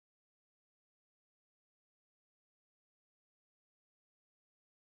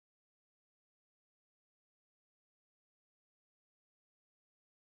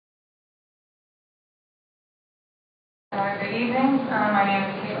Good evening. My name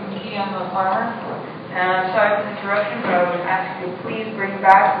is Kate. I'm a farmer. And I'm sorry for the interruption, but I would ask you to please bring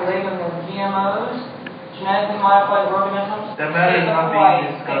back the labeling of GMOs, genetically modified organisms. That matter is not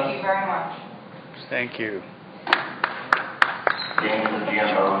being discussed. Thank you very much. Thank you. Games of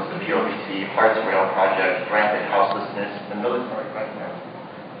GMOs, the PLDC, Hearts Rail Project, rampant houselessness, the military right now.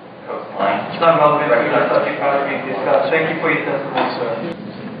 Coastline. It's not relevant to the subject matter being discussed. Thank you for your testimony, sir.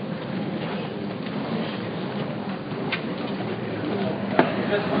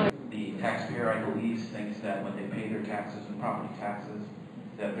 The taxpayer, I believe, thinks that when they pay their taxes and property taxes,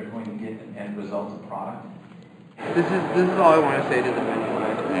 that they're going to get an end result of product. This is all I want to say to them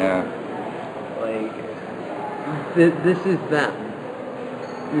anyway. Yeah. Like, this is them.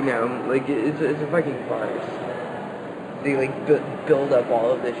 You know, like, it's a fucking farce. They, like, build up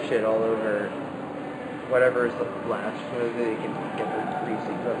all of this shit all over whatever is left so that they can get their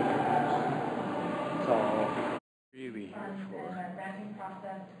greasy vote. It's all Really here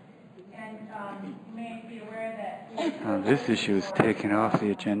And this issue is taken off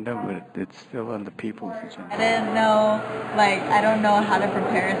the agenda, but it's still on the people's agenda. I didn't know, like, I don't know how to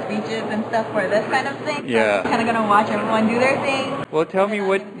prepare speeches and stuff for this kind of thing. Yeah. So I'm kind of going to watch everyone do their thing. Well, tell me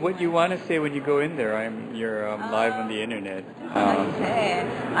what you want to say when you go in there. You're live on the internet. Okay.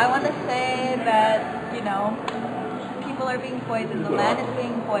 I want to say that, you know, people are being poisoned, the land is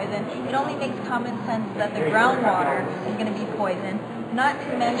being poisoned. It only makes common sense that the groundwater is going to be poisoned. Not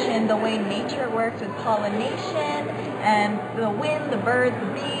to mention the way nature works with pollination and the wind, the birds,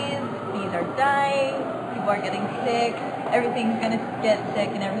 the bees are dying, people are getting sick, everything's going to get sick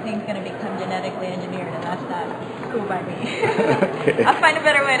and everything's going to become genetically engineered, and that's not cool by me. Okay. I'll find a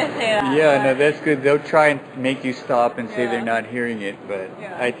better way to say that. Yeah, no, that's good. They'll try and make you stop and say they're not hearing it, but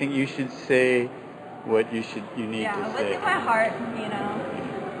I think you should say what you need to what's say. in my heart, you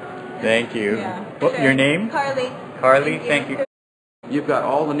know. Thank you. Yeah. What, Sure. Your name? Carly. Carly, thank you. You've got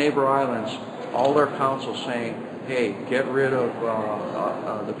all the neighbor islands, all their councils saying, hey, get rid of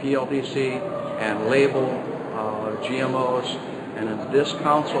the PLDC and label GMOs, and then this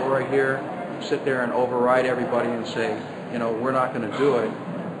council right here sit there and override everybody and say, you know, we're not going to do it.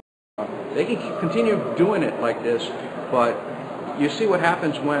 They can continue doing it like this, but you see what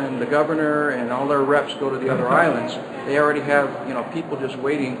happens when the governor and all their reps go to the other islands. They already have, you know, people just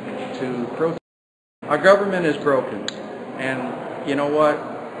waiting to protest. Our government is broken, and you know what?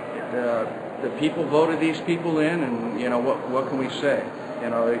 The people voted these people in, and you know what can we say? You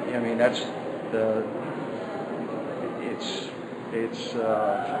know, I mean that's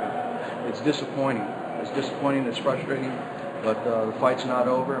it's disappointing. It's disappointing. It's frustrating, but the fight's not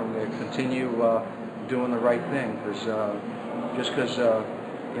over, and we continue doing the right thing. Because just because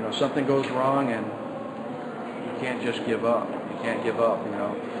you know something goes wrong, and you can't just give up. You can't give up. You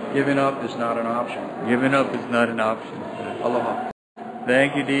know, giving up is not an option. Giving up is not an option. Aloha.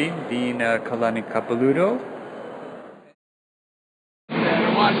 Thank you, Dean Kalani Kapaludo. You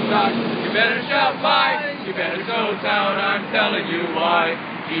better watch out, you better shout by, you better go town, I'm telling you why.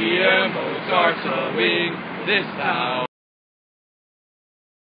 GMOs are sowing this town.